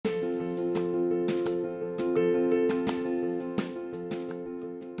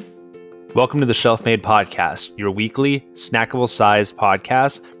Welcome to the Shelf Made Podcast, your weekly, snackable sized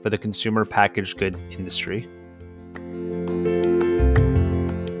podcast for the consumer packaged good industry.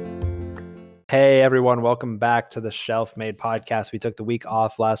 Hey everyone, welcome back to the Shelf Made Podcast. We took the week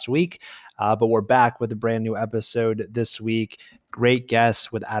off last week, but we're back with a brand new episode this week. Great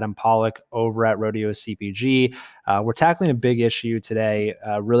guest with Adam Pollock over at Rodeo CPG. We're tackling a big issue today,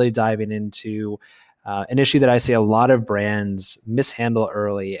 really diving into an issue that I see a lot of brands mishandle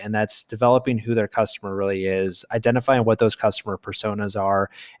early, and that's developing who their customer really is, identifying what those customer personas are,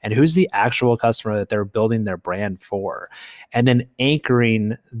 and who's the actual customer that they're building their brand for, and then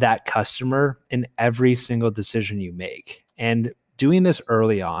anchoring that customer in every single decision you make. And doing this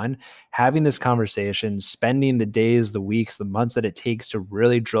early on, having this conversation, spending the days, the weeks, the months that it takes to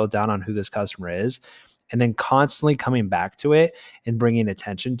really drill down on who this customer is, and then constantly coming back to it and bringing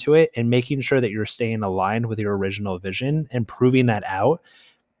attention to it and making sure that you're staying aligned with your original vision and proving that out.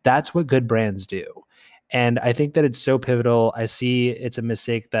 That's what good brands do. And I think that it's so pivotal. I see it's a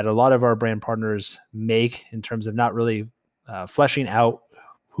mistake that a lot of our brand partners make in terms of not really fleshing out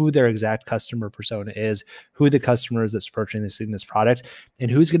who their exact customer persona is, who the customer is that's purchasing this product,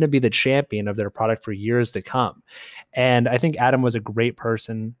 and who's going to be the champion of their product for years to come. And I think Adam was a great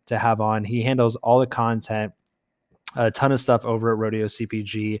person to have on. He handles all the content, a ton of stuff over at Rodeo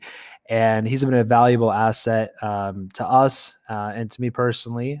CPG, and he's been a valuable asset to us and to me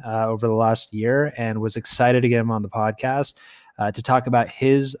personally over the last year, and was excited to get him on the podcast to talk about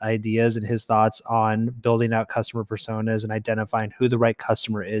his ideas and his thoughts on building out customer personas and identifying who the right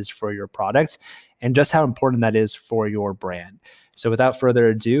customer is for your product and just how important that is for your brand. So without further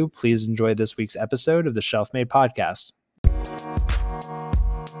ado, please enjoy this week's episode of the Shelf Made Podcast.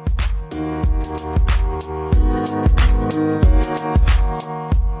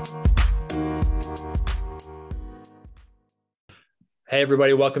 Hey,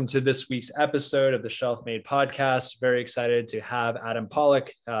 everybody. Welcome to this week's episode of the Shelf Made Podcast. Very excited to have Adam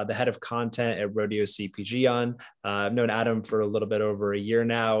Pollock, the head of content at Rodeo CPG on. I've known Adam for a little bit over a year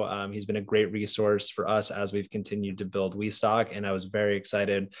now. He's been a great resource for us as we've continued to build WeStock, and I was very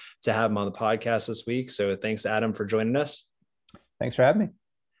excited to have him on the podcast this week. So thanks, Adam, for joining us. Thanks for having me.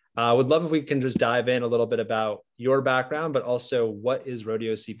 Would love if we can just dive in a little bit about your background, but also what is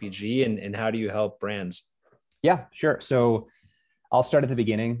Rodeo CPG and how do you help brands? Yeah, sure. So I'll start at the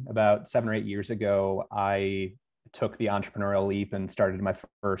beginning. About 7 or 8 years ago, I took the entrepreneurial leap and started my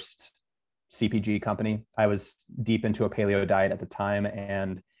first CPG company. I was deep into a paleo diet at the time,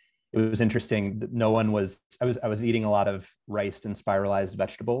 and it was interesting. I was eating a lot of riced and spiralized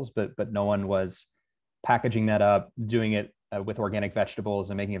vegetables, but no one was packaging that up, doing it with organic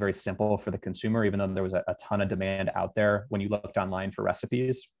vegetables and making it very simple for the consumer, even though there was a ton of demand out there when you looked online for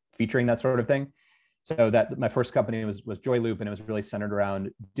recipes featuring that sort of thing. So that my first company was Joy Loop, and it was really centered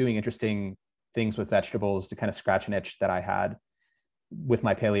around doing interesting things with vegetables to kind of scratch an itch that I had with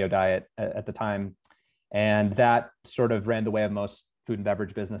my paleo diet at the time. And that sort of ran the way of most food and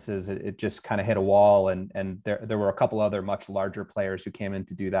beverage businesses. It just kind of hit a wall, and there were a couple other much larger players who came in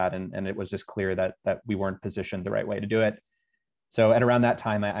to do that. And it was just clear that we weren't positioned the right way to do it. So at around that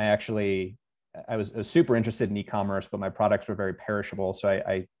time, I was super interested in e-commerce, but my products were very perishable. So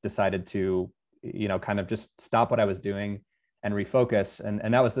I decided to kind of just stop what I was doing and refocus.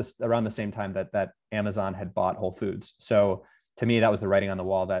 And that was around the same time that Amazon had bought Whole Foods. So to me, that was the writing on the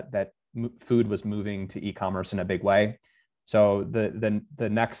wall that food was moving to e-commerce in a big way. So the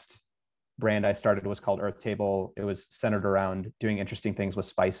next brand I started was called Earth Table. It was centered around doing interesting things with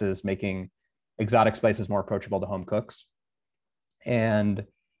spices, making exotic spices more approachable to home cooks. And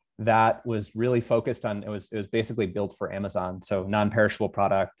that was really focused on, it was basically built for Amazon. So non-perishable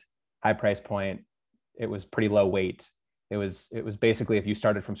product, high price point. It was pretty low weight. It was basically, if you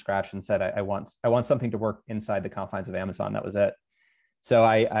started from scratch and said, I want something to work inside the confines of Amazon, that was it. So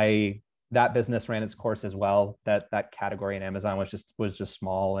that business ran its course as well. That category in Amazon was just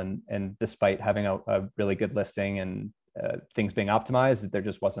small. And despite having a really good listing and things being optimized, there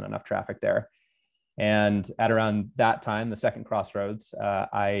just wasn't enough traffic there. And at around that time, the second crossroads,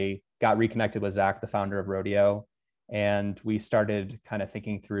 I got reconnected with Zach, the founder of Rodeo. And we started kind of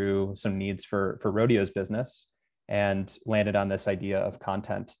thinking through some needs for Rodeo's business and landed on this idea of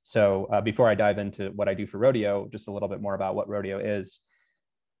content. So before I dive into what I do for Rodeo, just a little bit more about what Rodeo is.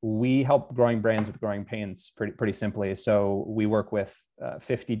 We help growing brands with growing pains pretty simply. So we work with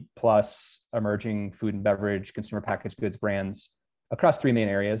 50 plus emerging food and beverage, consumer packaged goods brands across 3 main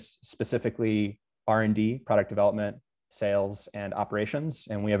areas, specifically R&D, product development, sales, and operations.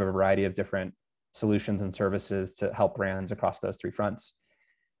 And we have a variety of different solutions and services to help brands across those 3 fronts.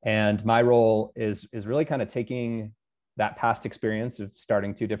 And my role is really kind of taking that past experience of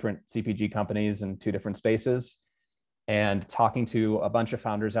starting two different CPG companies in two different spaces and talking to a bunch of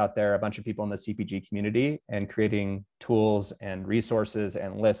founders out there, a bunch of people in the CPG community, and creating tools and resources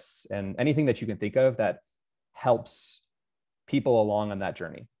and lists and anything that you can think of that helps people along on that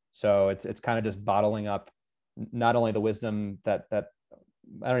journey. So it's kind of just bottling up not only the wisdom that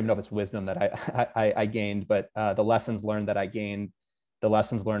I don't even know if it's wisdom that I gained, but the lessons learned that I gained, the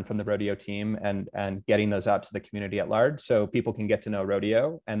lessons learned from the Rodeo team, and getting those out to the community at large, so people can get to know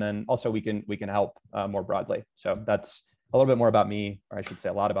Rodeo, and then also we can help more broadly. So that's a little bit more about me, or I should say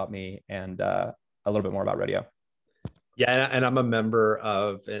a lot about me, and a little bit more about Rodeo. Yeah, and I'm a member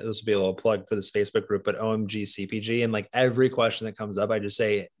of, this will be a little plug for this Facebook group, but OMG CPG, and like every question that comes up, I just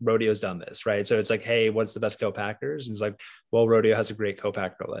say Rodeo's done this, right? So it's like, hey, what's the best co-packers? And it's like, well, Rodeo has a great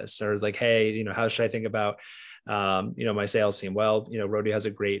co-packer list. Or like, hey, how should I think about my sales team? Well, Rodeo has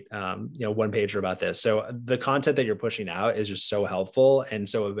a great one pager about this. So the content that you're pushing out is just so helpful and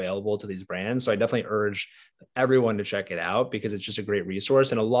so available to these brands. So I definitely urge everyone to check it out, because it's just a great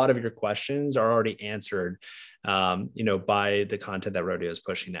resource, and a lot of your questions are already answered by the content that Rodeo is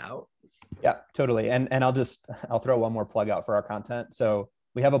pushing out. Yeah, totally. And I'll throw one more plug out for our content. So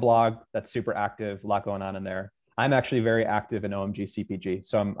we have a blog that's super active, a lot going on in there. I'm actually very active in OMG CPG.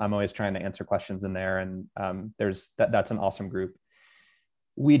 So I'm always trying to answer questions in there. And that's an awesome group.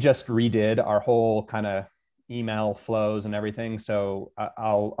 We just redid our whole kind of email flows and everything. So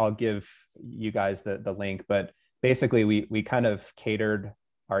I'll give you guys the link, but basically we kind of catered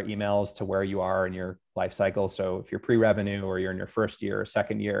our emails to where you are in your life cycle. So if you're pre-revenue or you're in your first year or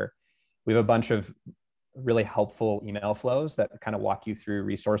second year, we have a bunch of really helpful email flows that kind of walk you through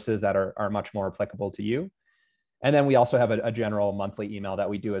resources that are much more applicable to you. And then we also have a general monthly email that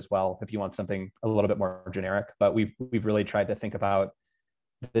we do as well, if you want something a little bit more generic. But we've really tried to think about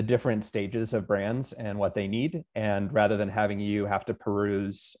the different stages of brands and what they need. And rather than having you have to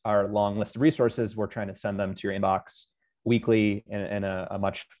peruse our long list of resources, we're trying to send them to your inbox weekly in a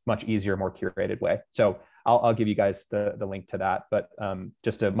much easier, more curated way. So I'll give you guys the link to that, but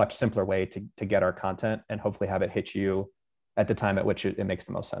just a much simpler way to get our content and hopefully have it hit you at the time at which it makes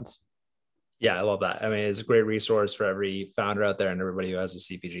the most sense. Yeah, I love that. I mean, it's a great resource for every founder out there and everybody who has a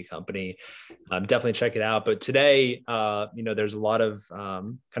CPG company. Definitely check it out. But today, there's a lot of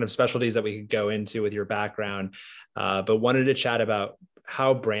kind of specialties that we could go into with your background, but wanted to chat about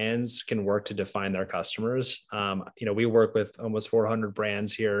how brands can work to define their customers. We work with almost 400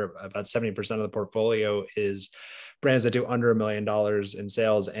 brands here. About 70% of the portfolio is brands that do under $1 million in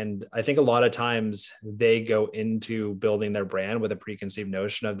sales. And I think a lot of times they go into building their brand with a preconceived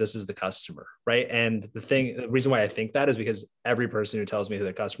notion of this is the customer, right? And the reason why I think that is because every person who tells me who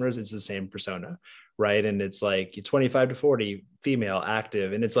their customer is, it's the same persona, right? And it's like 25 to 40, female,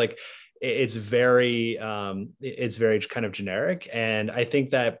 active. And it's like, it's very kind of generic. And I think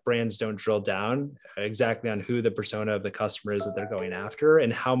that brands don't drill down exactly on who the persona of the customer is that they're going after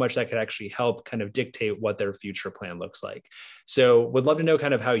and how much that could actually help kind of dictate what their future plan looks like. So would love to know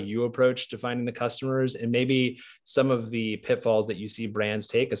kind of how you approach defining the customers and maybe some of the pitfalls that you see brands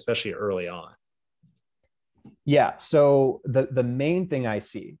take, especially early on. Yeah. So the main thing I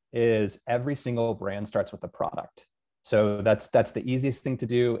see is every single brand starts with a product. So that's the easiest thing to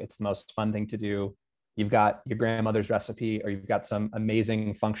do. It's the most fun thing to do. You've got your grandmother's recipe, or you've got some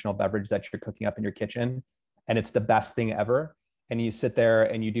amazing functional beverage that you're cooking up in your kitchen, and it's the best thing ever. And you sit there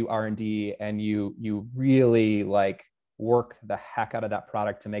and you do R&D and you really like work the heck out of that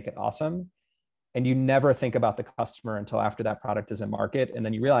product to make it awesome. And you never think about the customer until after that product is in market, and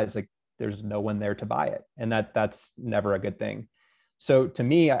then you realize like there's no one there to buy it, and that's never a good thing. So to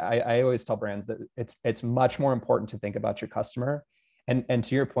me, I always tell brands that it's much more important to think about your customer. And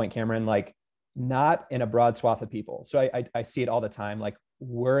to your point, Cameron, like not in a broad swath of people. So I see it all the time. Like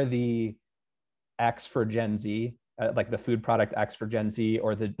we're the X for Gen Z, like the food product X for Gen Z,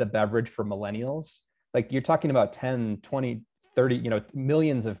 or the beverage for millennials. Like you're talking about 10, 20, 30,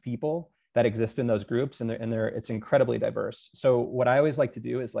 millions of people that exist in those groups, and it's incredibly diverse. So what I always like to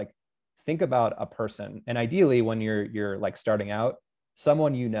do is like think about a person, and ideally when you're like starting out,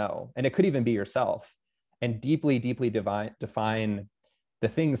 someone and it could even be yourself, and deeply define the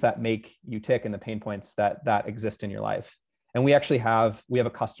things that make you tick and the pain points that exist in your life. And we actually have a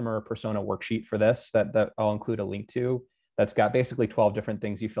customer persona worksheet for this that I'll include a link to, that's got basically 12 different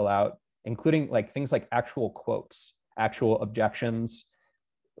things you fill out, including like things like actual quotes, actual objections,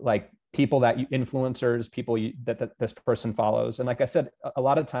 like people influencers, people that this person follows. And like I said, a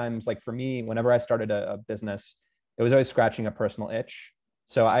lot of times, like for me, whenever I started a business, it was always scratching a personal itch.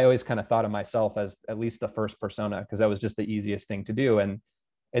 So I always kind of thought of myself as at least the first persona, because that was just the easiest thing to do. And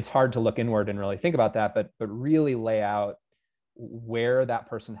it's hard to look inward and really think about that, but really lay out where that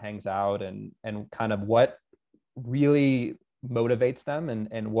person hangs out and kind of what really motivates them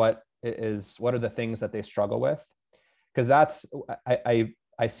and what are the things that they struggle with. Because that's,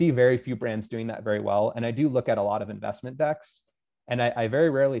 I see very few brands doing that very well. And I do look at a lot of investment decks, and I very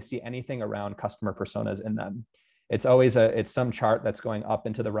rarely see anything around customer personas in them. It's always it's some chart that's going up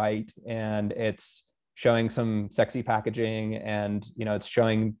and to the right, and it's showing some sexy packaging, and it's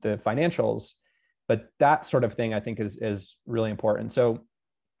showing the financials. But that sort of thing I think is really important. So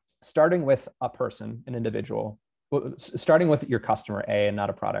starting with a person, an individual, starting with your customer A and not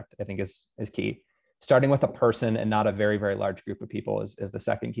a product, I think is key. Starting with a person and not a very, very large group of people is the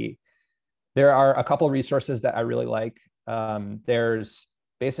second key. There are a couple of resources that I really like. There's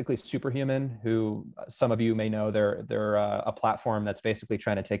basically Superhuman, who some of you may know. They're a platform that's basically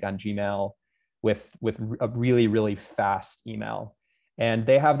trying to take on Gmail with a really, really fast email. And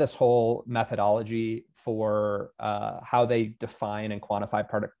they have this whole methodology for how they define and quantify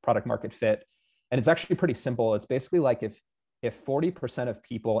product market fit. And it's actually pretty simple. It's basically like if 40% of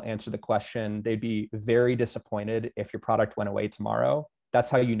people answer the question, they'd be very disappointed if your product went away tomorrow. That's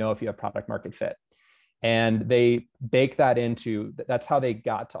how you know if you have product market fit. And they bake that into, that's how they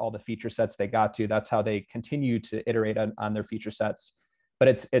got to all the feature sets they got to. That's how they continue to iterate on their feature sets.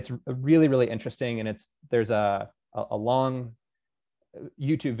 But it's really, really interesting. And there's a long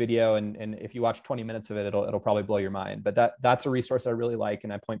YouTube video, and if you watch 20 minutes of it, it'll probably blow your mind. But that's a resource I really like,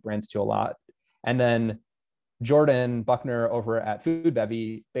 and I point brands to a lot. And then Jordan Buckner over at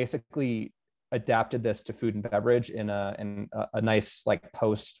Foodbevy basically adapted this to food and beverage in a nice like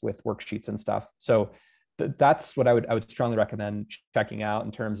post with worksheets and stuff. So that's what I would strongly recommend checking out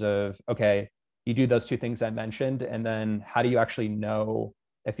in terms of, okay, you do those two things I mentioned, and then how do you actually know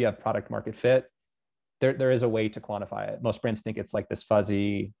if you have product market fit? There is a way to quantify it. Most brands think it's like this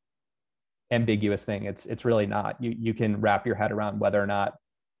fuzzy, ambiguous thing. It's really not. You can wrap your head around whether or not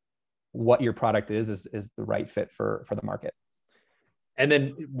what your product is the right fit for the market. And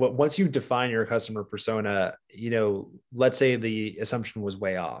then once you define your customer persona, let's say the assumption was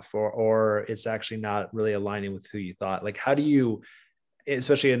way off, or it's actually not really aligning with who you thought. Like, how do you,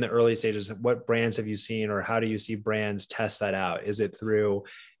 especially in the early stages, what brands have you seen, or how do you see brands test that out? Is it through,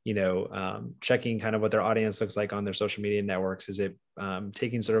 checking kind of what their audience looks like on their social media networks? Is it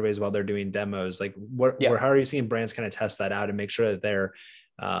taking surveys while they're doing demos? Like how are you seeing brands kind of test that out and make sure that they're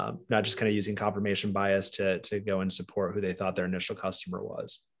not just kind of using confirmation bias to go and support who they thought their initial customer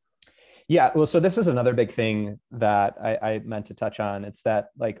was? Yeah, well, so this is another big thing that I meant to touch on. It's that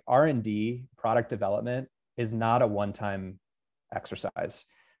like R&D, product development, is not a one-time exercise.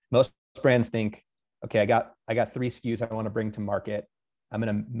 Most brands think, okay, I got 3 SKUs I want to bring to market. I'm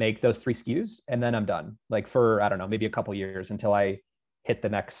going to make those 3 SKUs and then I'm done. Like for, I don't know, maybe a couple of years until I hit the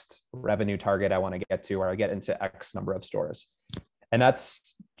next revenue target I want to get to, or I get into X number of stores. And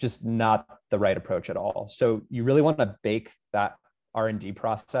that's just not the right approach at all. So you really want to bake that R&D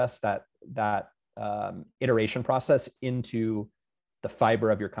process, that iteration process into the fiber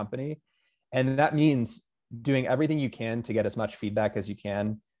of your company. And that means doing everything you can to get as much feedback as you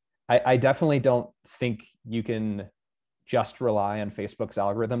can. I definitely don't think you can just rely on Facebook's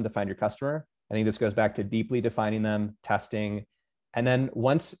algorithm to find your customer. I think this goes back to deeply defining them, testing. And then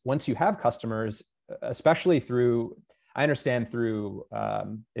once you have customers, especially through, I understand through,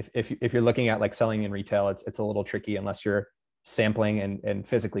 if you're looking at like selling in retail, it's a little tricky unless you're sampling and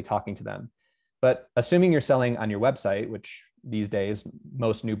physically talking to them. But assuming you're selling on your website, which these days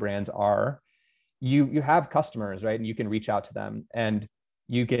most new brands are, you have customers, right? And you can reach out to them, and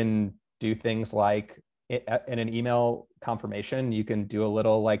you can do things like in an email confirmation, you can do a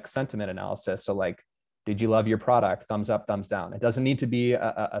little like sentiment analysis. So like, did you love your product? Thumbs up, thumbs down. It doesn't need to be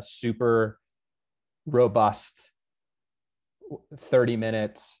a super robust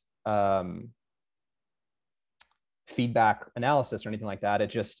 30-minute feedback analysis or anything like that. It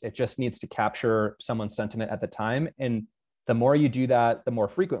just needs to capture someone's sentiment at the time. And the more you do that, the more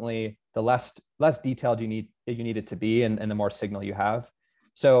frequently, the less detailed you need it to be, and the more signal you have.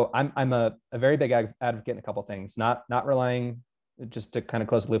 So I'm a very big advocate in a couple of things, not relying, just to kind of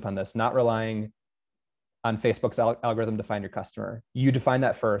close the loop on this, not relying on Facebook's algorithm to find your customer. You define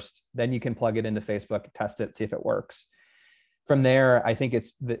that first, then you can plug it into Facebook, test it, see if it works. From there, I think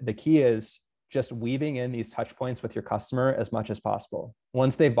it's the key is just weaving in these touch points with your customer as much as possible.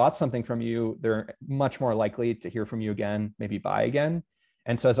 Once they've bought something from you, they're much more likely to hear from you again, maybe buy again.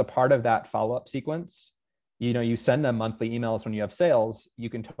 And so as a part of that follow-up sequence, you send them monthly emails when you have sales, you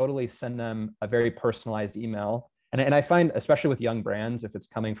can totally send them a very personalized email. And I find, especially with young brands, if it's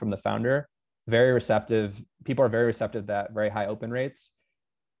coming from the founder, very receptive. People are very receptive to that, very high open rates.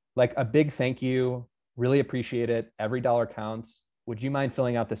 like a big thank you, really appreciate it. Every dollar counts. Would you mind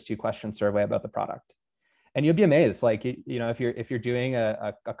filling out this 2-question survey about the product? And you'll be amazed. Like, you know, if you're doing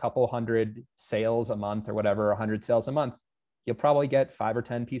a couple hundred sales a month or whatever, 100 sales a month, you'll probably get 5 or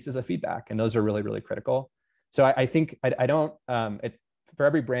 10 pieces of feedback. And those are really, really critical. So I think I don't, for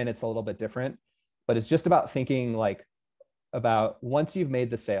every brand, it's a little bit different, but it's just about thinking like about once you've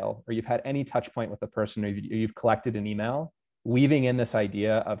made the sale or you've had any touch point with the person or you've collected an email, weaving in this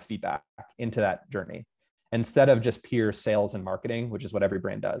idea of feedback into that journey instead of just pure sales and marketing, which is what every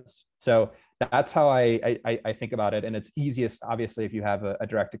brand does. So that's how I think about it. And it's easiest, obviously, if you have a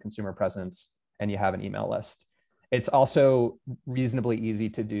direct-to-consumer presence and you have an email list. It's also reasonably easy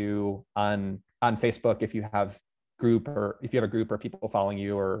to do on Facebook if you have a group or people following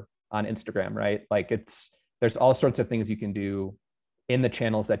you, or on Instagram, right? Like there's all sorts of things you can do in the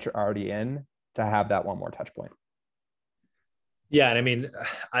channels that you're already in to have that one more touch point. Yeah. And I mean,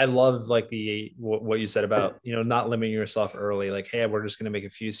 I love like what you said about, you know, not limiting yourself early, like, hey, we're just going to make a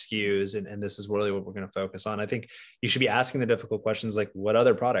few SKUs and this is really what we're going to focus on. I think you should be asking the difficult questions, like what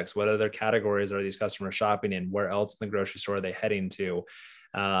other products, what other categories are these customers shopping in? Where else in the grocery store are they heading to?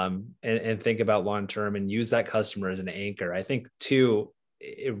 And think about long-term and use that customer as an anchor. I think too,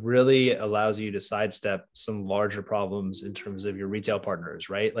 it really allows you to sidestep some larger problems in terms of your retail partners,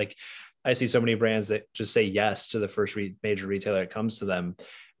 right? Like I see so many brands that just say yes to the first major retailer that comes to them,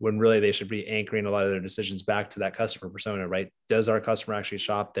 when really they should be anchoring a lot of their decisions back to that customer persona, right? Does our customer actually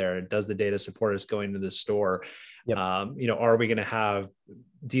shop there? Does the data support us going to the store? Yep. You know, are we going to have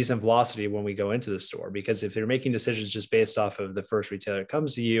decent velocity when we go into the store? Because if you're making decisions just based off of the first retailer that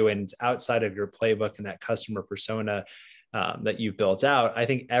comes to you and it's outside of your playbook and that customer persona that you've built out, I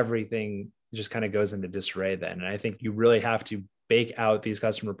think everything just kind of goes into disarray then. And I think you really have to bake out these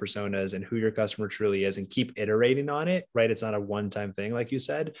customer personas and who your customer truly is and keep iterating on it, right? It's not a one-time thing, like you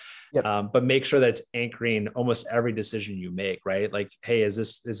said, yep. But make sure that it's anchoring almost every decision you make, right? Like, hey, is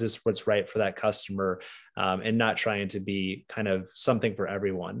this what's right for that customer? And not trying to be kind of something for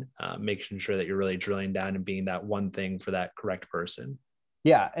everyone, making sure that you're really drilling down and being that one thing for that correct person.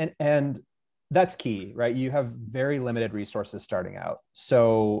 Yeah. And that's key, right? You have very limited resources starting out.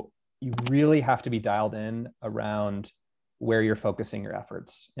 So you really have to be dialed in around where you're focusing your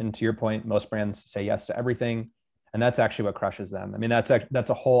efforts. And to your point, most brands say yes to everything. And that's actually what crushes them. I mean, that's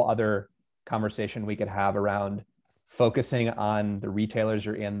a whole other conversation we could have around focusing on the retailers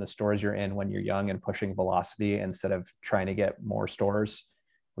you're in, the stores you're in when you're young, and pushing velocity instead of trying to get more stores.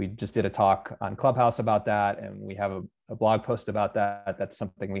 We just did a talk on Clubhouse about that, and we have a blog post about that. That's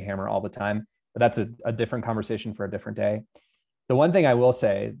something we hammer all the time, but that's a different conversation for a different day. The one thing I will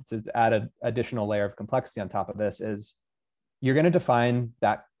say to add an additional layer of complexity on top of this is you're going to define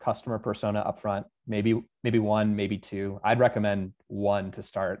that customer persona upfront, maybe one, maybe two. I'd recommend one to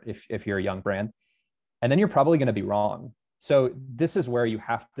start if you're a young brand. And then you're probably going to be wrong. So this is where you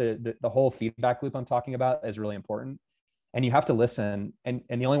have to, the whole feedback loop I'm talking about is really important. And you have to listen. And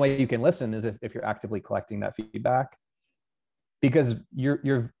the only way you can listen is if you're actively collecting that feedback, because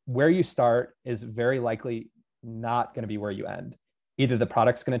you're where you start is very likely not going to be where you end. Either the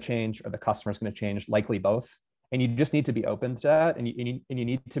product's going to change or the customer's going to change, likely both. And you just need to be open to that. And you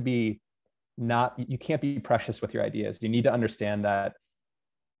need to be you can't be precious with your ideas. You need to understand that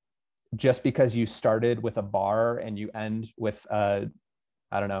just because you started with a bar and you end with a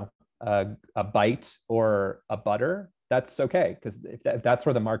bite or a butter, that's okay. Because if that's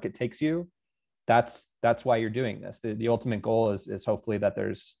where the market takes you, that's why you're doing this. The ultimate goal is hopefully that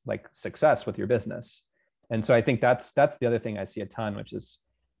there's like success with your business. And so I think that's the other thing I see a ton, which is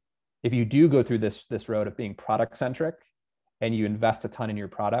if you do go through this road of being product centric and you invest a ton in your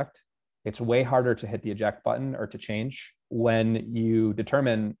product, it's way harder to hit the eject button or to change when you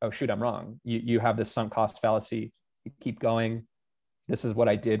determine, oh shoot, I'm wrong. You have this sunk cost fallacy. You keep going. This is what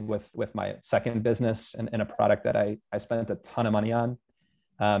I did with my second business and a product that I spent a ton of money on.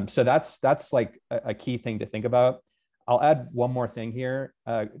 So that's like a key thing to think about. I'll add one more thing here,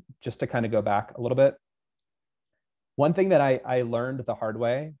 just to kind of go back a little bit. One thing that I learned the hard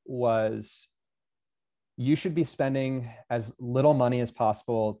way was you should be spending as little money as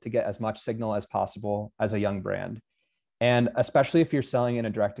possible to get as much signal as possible as a young brand. And especially if you're selling in a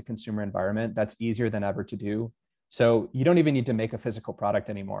direct-to-consumer environment, that's easier than ever to do. So you don't even need to make a physical product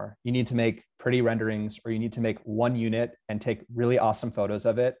anymore. You need to make pretty renderings, or you need to make one unit and take really awesome photos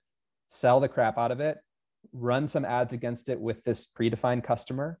of it, sell the crap out of it, run some ads against it with this predefined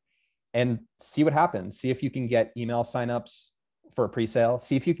customer, and see what happens. See if you can get email signups for a pre-sale.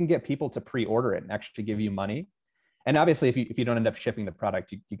 See if you can get people to pre-order it and actually give you money. And obviously, if you don't end up shipping the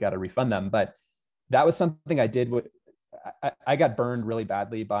product, you got to refund them. But that was something I did. I got burned really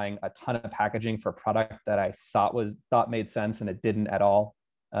badly buying a ton of packaging for a product that I thought made sense, and it didn't at all.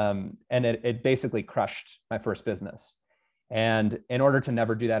 And it basically crushed my first business. And in order to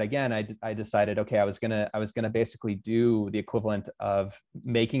never do that again, I decided, okay, I was gonna basically do the equivalent of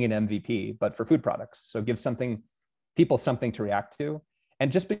making an MVP, but for food products. So give people something to react to.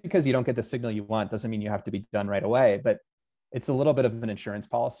 And just because you don't get the signal you want doesn't mean you have to be done right away. But it's a little bit of an insurance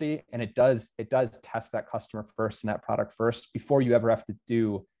policy, and it does test that customer first and that product first before you ever have to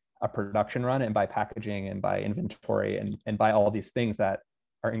do a production run and buy packaging and buy inventory and buy all these things that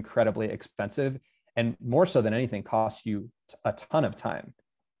are incredibly expensive, and more so than anything costs you a ton of time,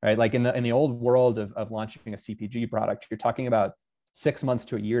 right? Like in the old world of launching a CPG product, you're talking about 6 months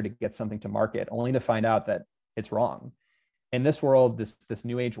to a year to get something to market, only to find out that it's wrong. In this world, this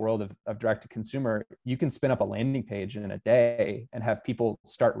new age world of direct to consumer, you can spin up a landing page in a day and have people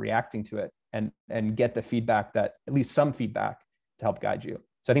start reacting to it and get the feedback, that at least some feedback, to help guide you.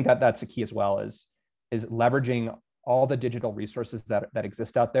 So I think that that's a key as well, is leveraging all the digital resources that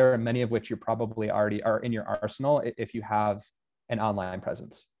exist out there, and many of which you probably already are in your arsenal if you have an online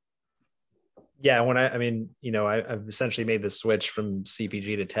presence. Yeah, I've essentially made the switch from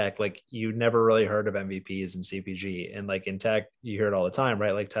CPG to tech. Like, you never really heard of MVPs in CPG, and like in tech, you hear it all the time,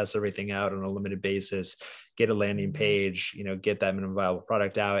 right? Like, test everything out on a limited basis, get a landing page, get that minimum viable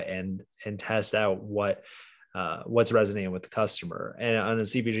product out, and test out what's resonating with the customer. And on a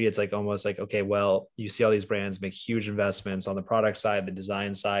CPG, it's like almost like, okay, well, you see all these brands make huge investments on the product side, the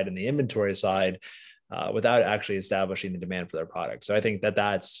design side, and the inventory side, without actually establishing the demand for their product. So I think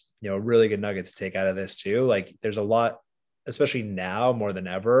that's a really good nugget to take out of this too. Like, there's a lot, especially now more than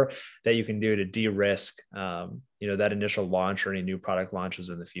ever, that you can do to de-risk that initial launch or any new product launches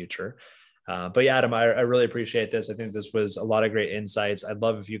in the future. But yeah, Adam, I really appreciate this. I think this was a lot of great insights. I'd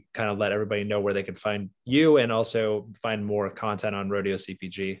love if you kind of let everybody know where they can find you and also find more content on Rodeo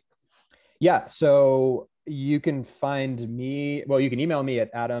CPG. Yeah, so you can find me, well, you can email me at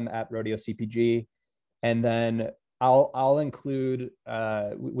adam@Rodeo CPG. And then I'll include,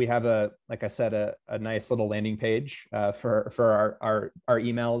 we have like I said, a nice little landing page for our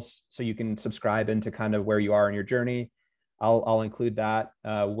emails. So you can subscribe into kind of where you are in your journey. I'll include that.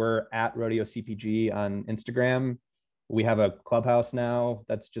 We're at Rodeo CPG on Instagram. We have a Clubhouse now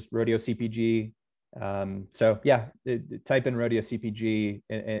that's just Rodeo CPG. So yeah, type in Rodeo CPG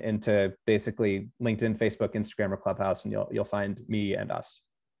into basically LinkedIn, Facebook, Instagram, or Clubhouse, and you'll find me and us.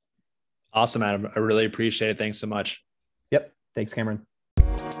 Awesome, Adam. I really appreciate it. Thanks so much. Yep. Thanks, Cameron.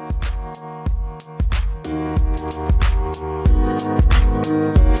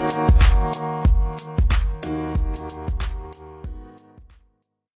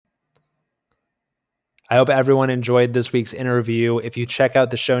 I hope everyone enjoyed this week's interview. If you check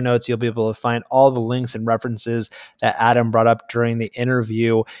out the show notes, you'll be able to find all the links and references that Adam brought up during the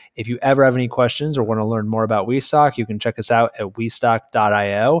interview. If you ever have any questions or want to learn more about WeStock, you can check us out at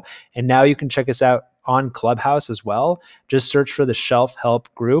westock.io. And now you can check us out on Clubhouse as well. Just search for the Shelf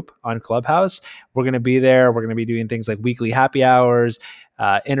Help group on Clubhouse. We're going to be there. We're going to be doing things like weekly happy hours,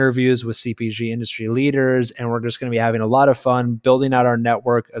 interviews with CPG industry leaders, and we're just going to be having a lot of fun building out our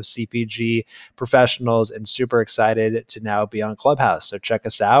network of CPG professionals, and super excited to now be on Clubhouse. So check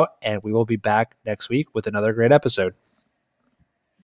us out, and we will be back next week with another great episode.